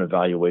different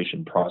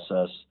evaluation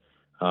process.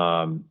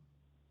 But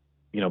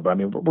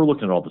we're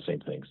looking at all the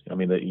same things.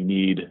 That you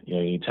need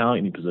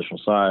talent, you need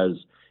positional size,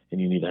 and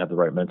you need to have the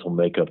right mental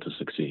makeup to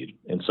succeed.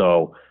 And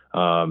so,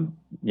 I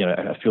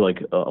feel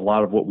like a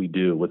lot of what we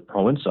do with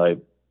Pro Insight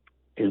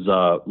is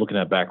looking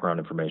at background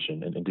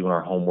information and doing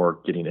our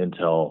homework, getting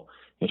intel,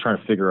 trying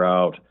to figure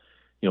out,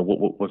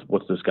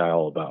 what's this guy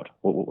all about?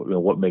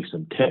 What makes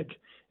him tick?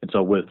 And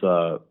so with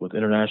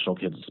international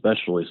kids,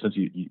 especially since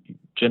you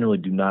generally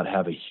do not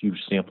have a huge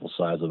sample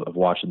size of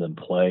watching them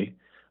play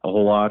a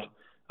whole lot,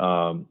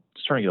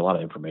 just trying to get a lot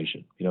of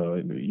information.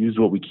 Use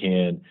what we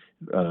can.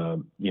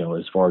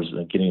 As far as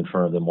getting in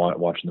front of them,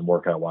 watching them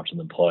work out, watching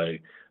them play.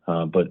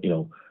 But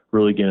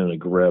really getting a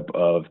grip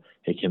of,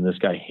 hey, can this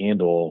guy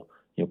handle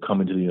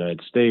coming to the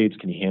United States?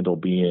 Can he handle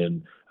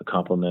being a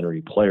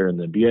complimentary player in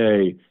the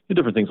NBA?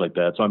 Different things like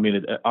that. So I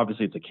mean,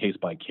 obviously it's a case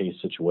by case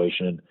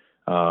situation.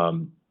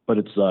 But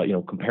it's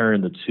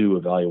comparing the two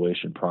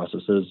evaluation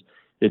processes.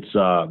 It's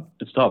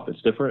tough.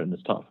 It's different and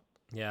it's tough.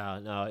 Yeah,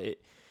 no,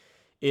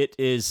 it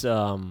is.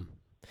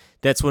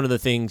 That's one of the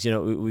things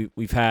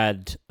we've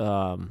had.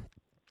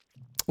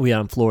 We had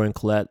on Florian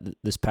Collette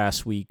this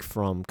past week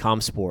from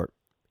ComSport,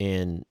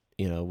 and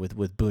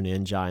with Boone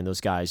Njai and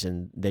those guys,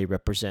 and they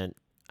represent,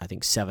 I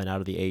think, 7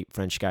 out of the 8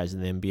 French guys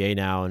in the NBA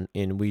now,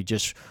 and we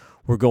just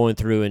were going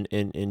through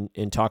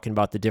and talking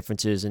about the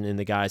differences and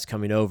the guys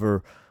coming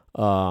over.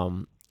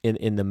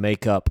 In the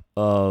makeup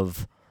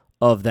of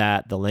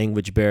that, the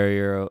language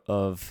barrier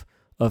of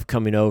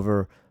coming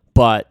over.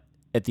 But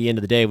at the end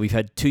of the day, we've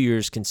had 2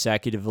 years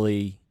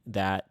consecutively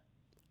that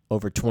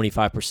over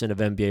 25% of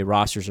NBA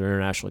rosters are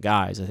international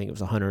guys. I think it was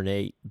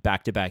 108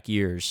 back-to-back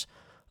years.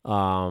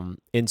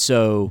 And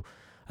so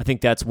I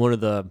think that's one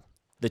of the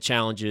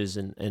challenges,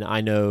 and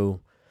I know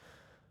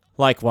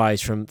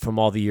likewise from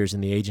all the years in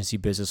the agency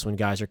business, when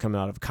guys are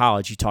coming out of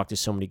college, you talk to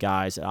so many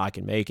guys that I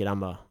can make it.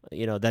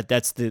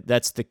 That's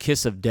the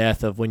kiss of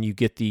death of when you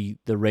get the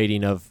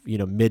rating of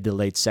mid to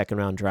late second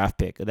round draft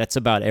pick. That's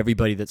about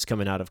everybody that's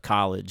coming out of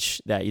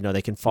college that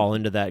they can fall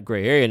into that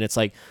gray area. And it's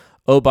like,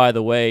 oh, by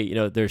the way,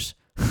 there's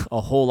a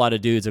whole lot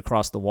of dudes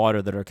across the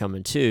water that are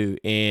coming too.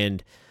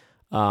 And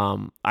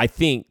I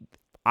think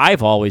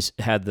I've always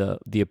had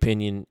the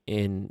opinion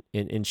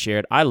in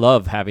shared. I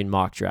love having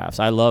mock drafts.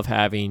 I love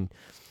having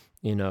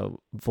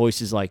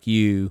voices like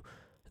you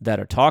that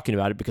are talking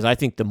about it, because I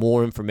think the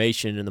more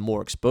information and the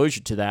more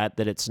exposure to that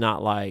it's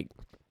not like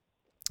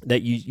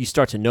that you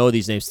start to know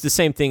these names. It's the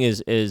same thing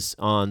is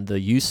on the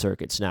youth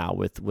circuits now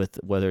with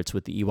whether it's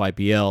with the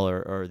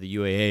EYBL or the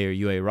UAA or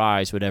UA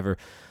Rise, whatever.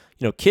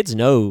 Kids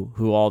know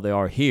who all they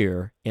are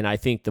here, and I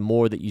think the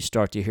more that you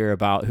start to hear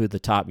about who the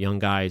top young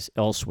guys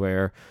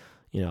elsewhere,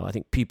 I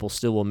think people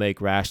still will make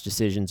rash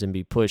decisions and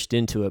be pushed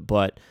into it,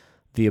 but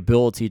the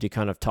ability to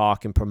kind of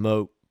talk and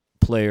promote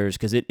players,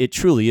 because it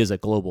truly is a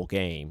global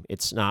game.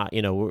 It's not,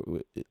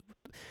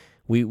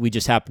 we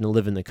just happen to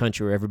live in the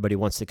country where everybody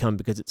wants to come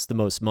because it's the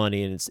most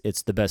money and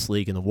it's the best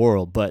league in the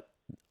world. But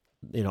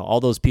all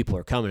those people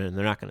are coming and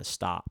they're not going to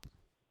stop.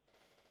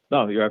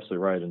 No, you're absolutely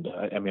right. And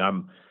I mean,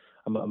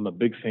 I'm a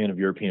big fan of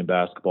European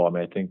basketball. I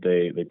mean, I think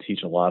they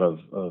teach a lot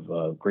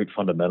of great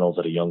fundamentals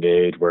at a young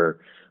age.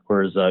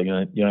 Whereas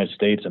United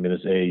States, I mean,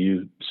 this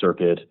AAU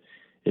circuit,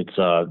 it's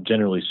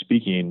generally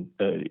speaking,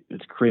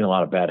 it's creating a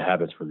lot of bad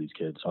habits for these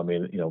kids. So, I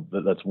mean,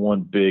 that's one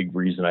big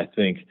reason I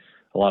think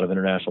a lot of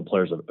international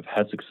players have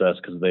had success,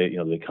 because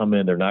they come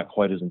in, they're not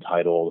quite as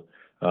entitled.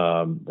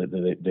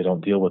 They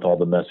don't deal with all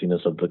the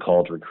messiness of the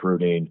college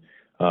recruiting,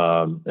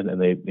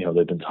 and they've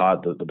been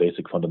taught the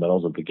basic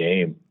fundamentals of the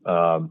game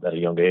at a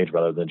young age,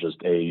 rather than just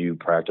AAU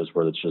practice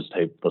where it's just,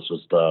 hey, let's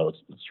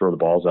throw the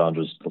balls out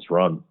and just let's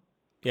run.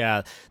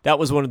 Yeah, that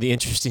was one of the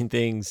interesting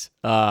things.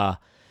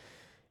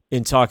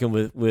 In talking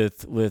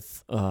with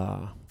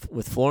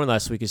Florian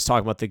last week, is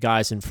talking about the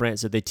guys in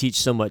France, that they teach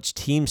so much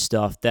team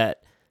stuff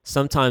that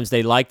sometimes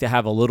they like to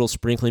have a little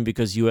sprinkling,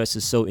 because U.S.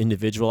 is so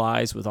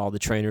individualized with all the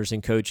trainers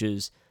and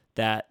coaches,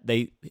 that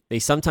they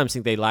sometimes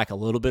think they lack a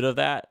little bit of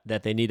that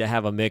they need to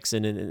have a mix.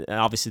 And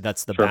obviously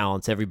that's the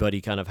balance everybody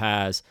kind of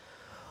has.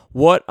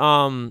 What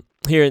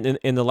here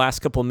in the last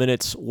couple of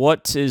minutes,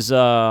 what's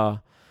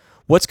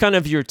kind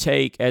of your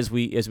take as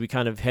we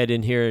kind of head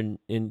in here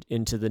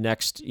into the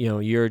next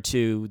year or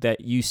two,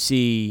 that you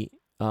see,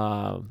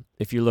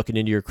 if you're looking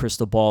into your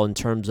crystal ball, in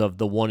terms of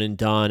the one and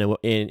done,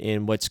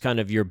 and what's kind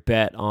of your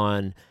bet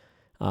on,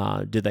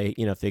 do they,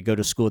 if they go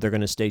to school, they're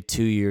going to stay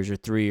 2 years or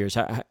 3 years?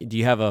 Do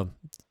you have are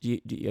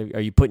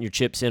you putting your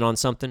chips in on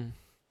something?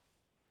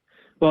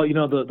 Well,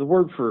 the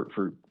word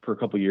for a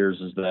couple of years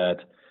is that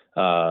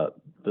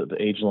the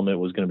age limit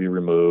was going to be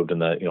removed,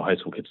 and that high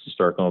school kids to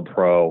start going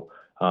pro.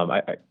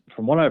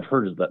 From what I've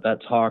heard, is that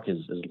talk is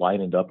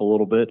lightened up a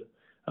little bit.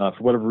 For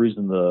whatever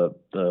reason,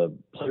 the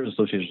Players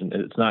Association,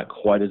 it's not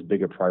quite as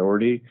big a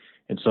priority,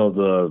 and so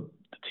the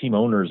team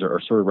owners are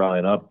sort of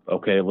rallying up.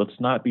 Okay, let's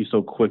not be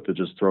so quick to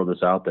just throw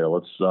this out there.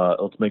 Let's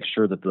make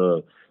sure that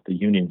the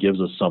union gives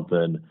us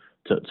something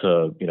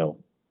to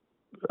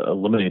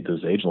eliminate this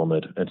age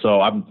limit. And so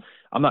I'm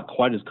not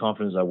quite as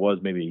confident as I was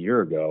maybe a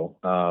year ago.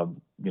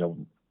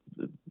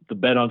 The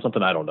bet on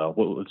something, I don't know.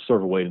 It's sort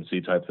of a wait and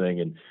see type thing.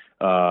 And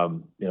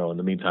in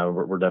the meantime,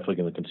 we're definitely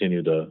going to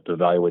continue to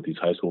evaluate these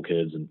high school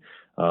kids. And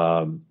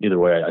either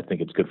way, I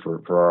think it's good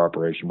for our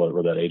operation,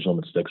 whether that age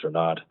limit sticks or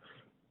not.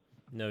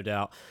 No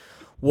doubt.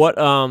 What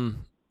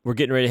we're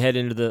getting ready to head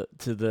into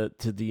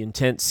the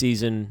intense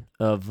season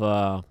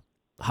of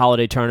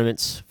holiday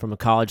tournaments from a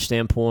college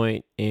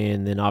standpoint,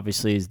 and then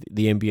obviously as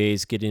the NBA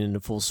is getting into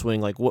full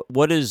swing. Like,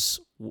 what's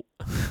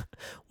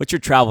your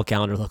travel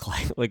calendar look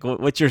like? Like,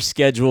 what's your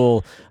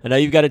schedule? I know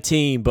you've got a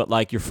team, but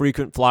like your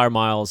frequent flyer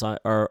miles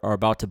are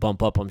about to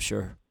bump up, I'm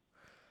sure.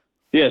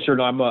 Yeah, sure.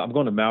 No, I'm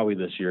going to Maui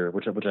this year,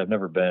 which I've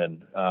never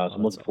been. So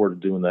I'm looking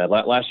forward to doing that.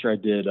 Last year I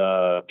did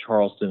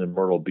Charleston and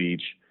Myrtle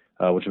Beach,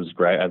 which was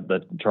great.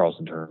 That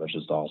Charleston tournament was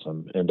just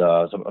awesome. And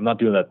so I'm not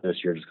doing that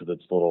this year just because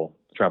it's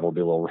travel will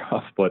be a little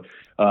rough. But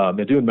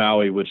doing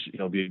Maui, which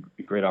be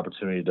a great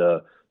opportunity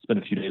to spend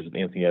a few days with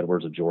Anthony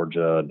Edwards of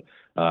Georgia. And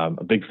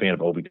a big fan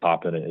of Obi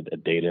Toppin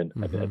at Dayton.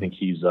 Mm-hmm. I think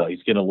he's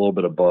getting a little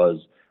bit of buzz.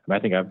 I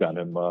think I've gotten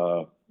him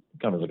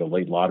kind of like a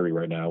late lottery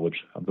right now, which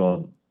I'm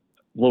going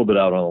a little bit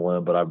out on a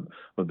limb, but I'm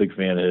a big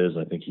fan of his.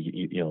 I think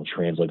he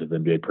translates to the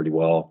NBA pretty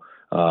well.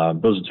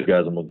 Those are two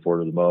guys I'm looking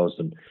forward to the most.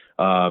 And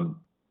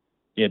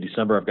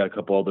December I've got a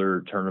couple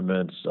other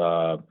tournaments,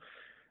 and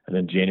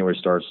then January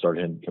start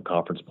hitting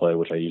conference play,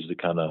 which I usually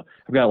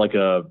I've got like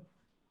a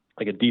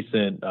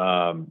decent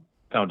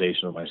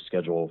foundation of my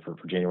schedule for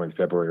January and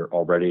February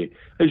already.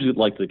 I usually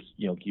like to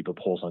keep a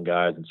pulse on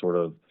guys and sort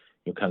of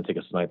kind of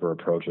take a sniper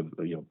approach of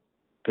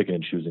picking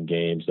and choosing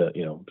games that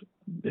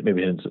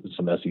maybe in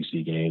some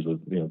SEC games with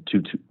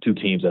two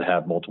teams that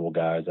have multiple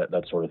guys,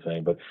 that sort of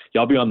thing. But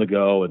I'll be on the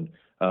go, and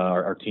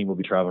our team will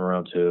be traveling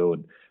around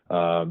too.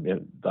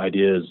 And the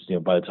idea is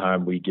by the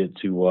time we get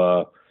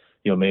to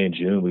May and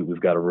June, we've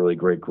got a really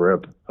great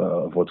grip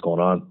of what's going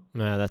on.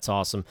 Yeah, that's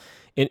awesome.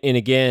 And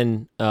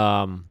again,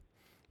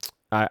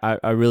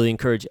 I really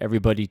encourage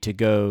everybody to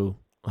go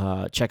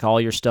check all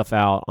your stuff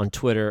out on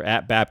Twitter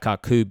at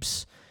Babcock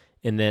Hoops,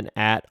 and then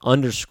at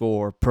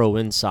 _Pro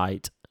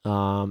Insight.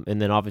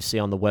 And then obviously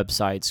on the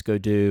websites, go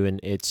do.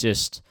 And it's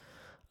just,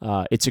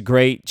 it's a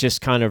great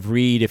just kind of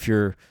read if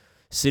you're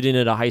sitting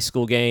at a high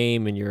school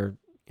game and you're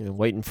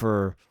waiting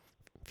for,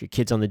 if your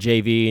kid's on the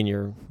JV and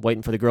you're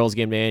waiting for the girls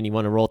game to end, you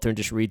want to roll through and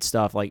just read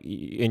stuff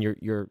and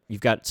you've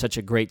got such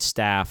a great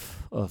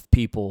staff of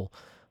people,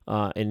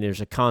 and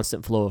there's a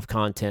constant flow of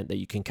content that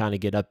you can kind of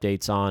get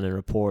updates on and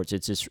reports.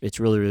 It's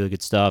really, really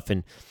good stuff.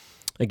 And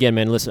again,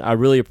 man, listen, I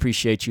really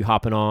appreciate you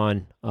hopping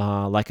on.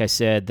 Like I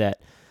said,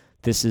 that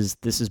this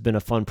has been a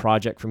fun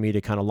project for me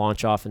to kind of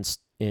launch off and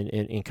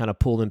kind of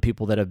pull in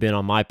people that have been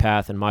on my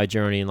path and my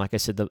journey. And like I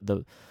said,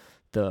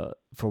 the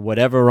for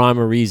whatever rhyme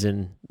or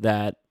reason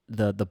that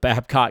the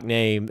Babcock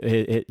name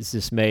is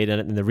just made,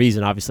 and the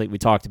reason obviously we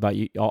talked about,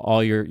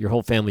 all your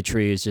whole family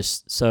tree is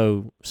just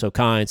so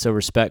kind, so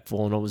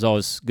respectful, and it was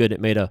always good.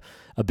 It made a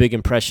big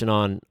impression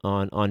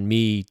on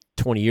me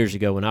 20 years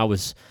ago when I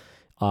was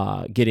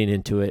getting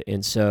into it,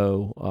 and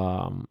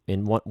so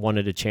and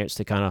wanted a chance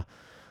to kind of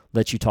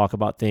let you talk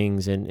about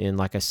things, and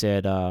like I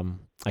said,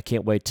 I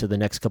can't wait till the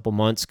next couple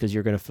months because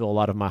you're going to fill a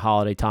lot of my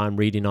holiday time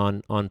reading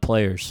on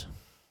players.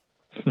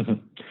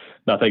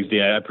 No, thanks, D.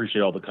 I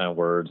appreciate all the kind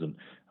words, and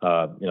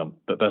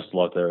but best of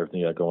luck there, everything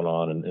you got going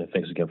on, and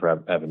thanks again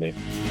for having me.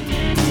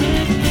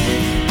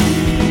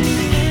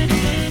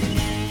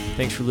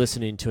 Thanks for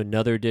listening to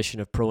another edition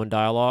of Pro and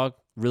Dialogue.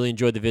 Really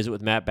enjoyed the visit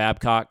with Matt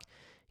Babcock,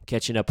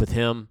 catching up with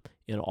him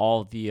and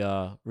all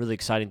the really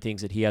exciting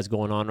things that he has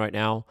going on right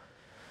now.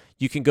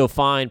 You can go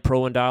find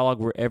Pro and Dialogue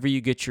wherever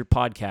you get your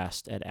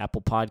podcast, at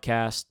Apple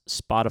Podcasts,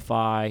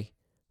 Spotify,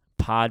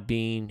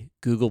 Podbean,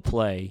 Google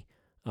Play.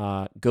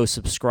 Go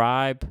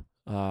subscribe.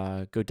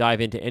 Go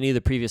dive into any of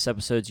the previous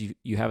episodes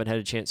you haven't had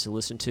a chance to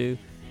listen to,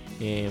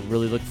 and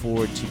really look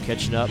forward to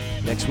catching up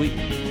next week.